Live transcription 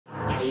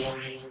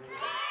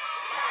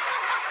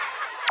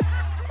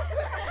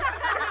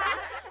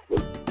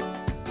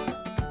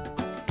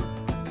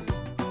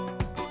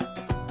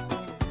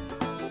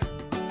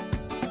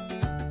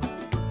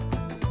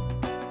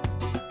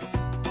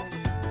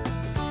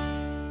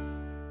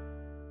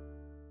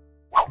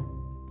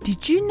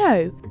Did you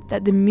know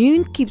that the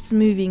moon keeps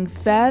moving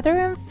further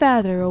and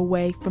further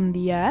away from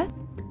the Earth?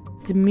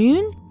 The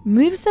moon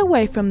moves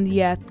away from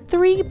the Earth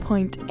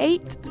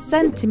 3.8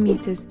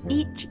 centimeters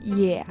each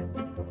year.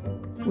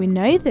 We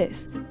know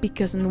this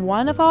because on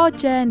one of our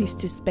journeys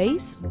to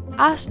space,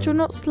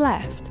 astronauts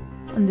left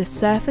on the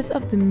surface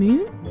of the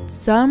moon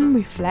some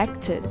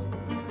reflectors.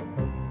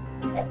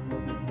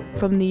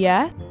 From the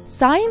Earth,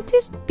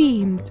 scientists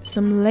beamed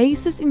some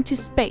lasers into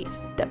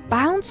space that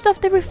bounced off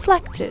the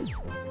reflectors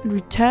and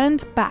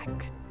returned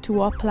back to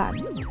our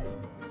planet.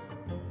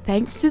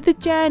 Thanks to the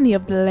journey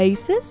of the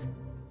lasers,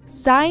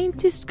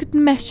 scientists could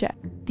measure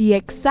the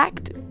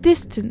exact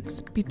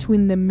distance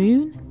between the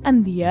moon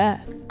and the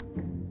Earth.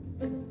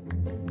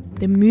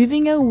 The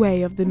moving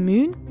away of the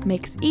moon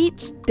makes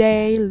each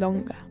day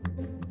longer.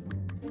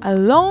 A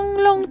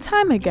long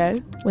time ago,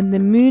 when the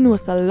moon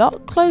was a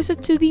lot closer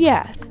to the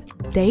Earth,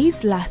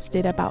 days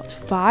lasted about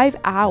 5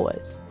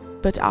 hours.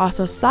 But as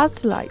our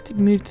satellite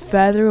moved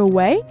further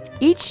away,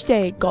 each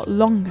day got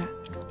longer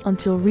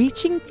until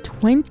reaching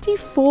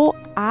 24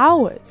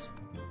 hours.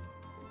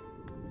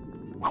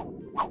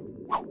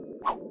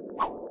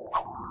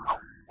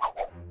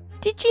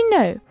 Did you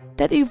know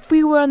that if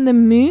we were on the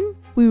moon,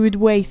 we would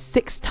weigh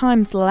 6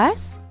 times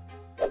less?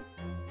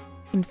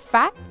 In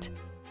fact,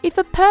 if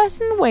a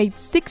person weighed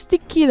 60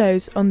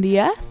 kilos on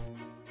the Earth,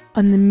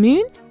 on the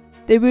moon,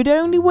 they would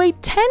only weigh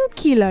 10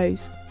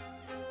 kilos.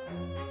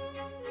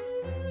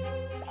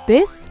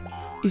 This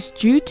is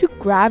due to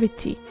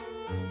gravity.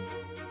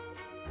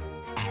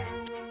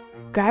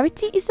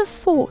 Gravity is a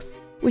force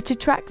which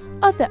attracts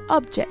other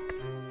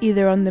objects,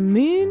 either on the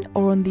moon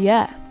or on the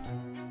Earth.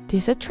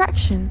 This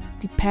attraction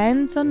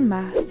depends on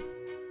mass.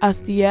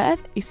 As the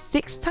Earth is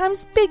 6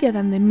 times bigger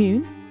than the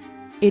moon,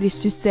 it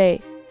is to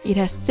say, it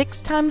has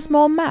 6 times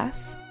more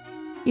mass,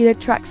 it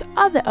attracts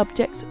other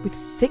objects with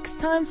 6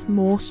 times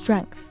more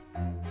strength.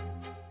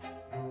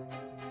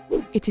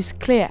 It is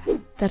clear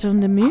that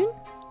on the moon,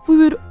 we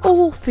would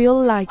all feel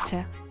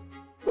lighter.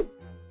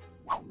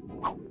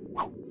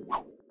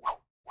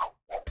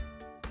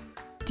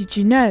 Did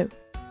you know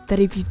that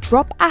if you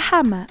drop a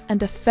hammer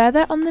and a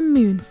feather on the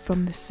moon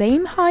from the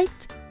same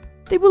height,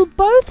 they will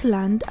both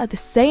land at the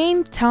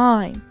same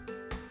time?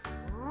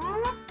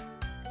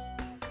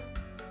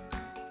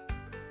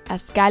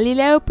 As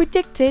Galileo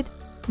predicted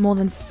more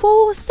than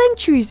 4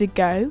 centuries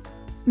ago,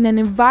 in an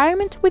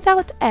environment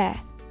without air,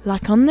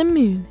 like on the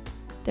moon,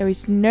 there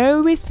is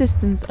no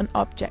resistance on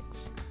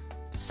objects,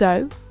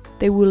 so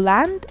they will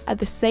land at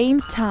the same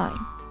time,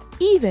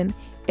 even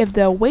if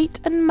their weight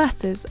and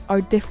masses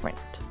are different.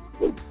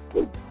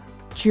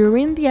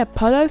 During the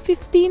Apollo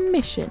 15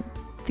 mission,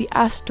 the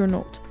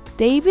astronaut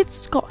David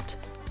Scott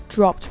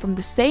dropped from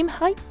the same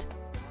height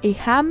a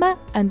hammer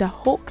and a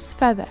hawk's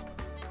feather.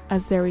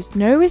 As there is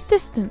no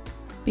resistance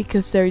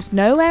because there is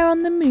no air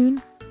on the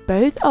moon,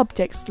 both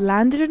objects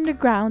landed on the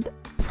ground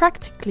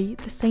practically at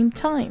the same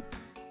time,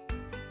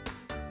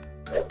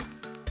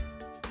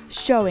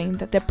 showing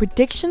that the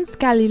predictions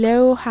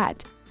Galileo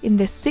had in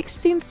the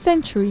 16th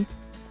century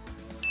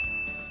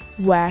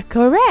were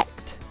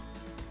correct.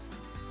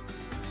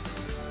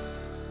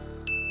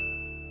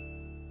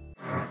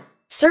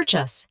 Search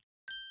us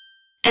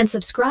and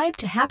subscribe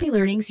to Happy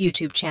Learning's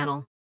YouTube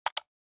channel.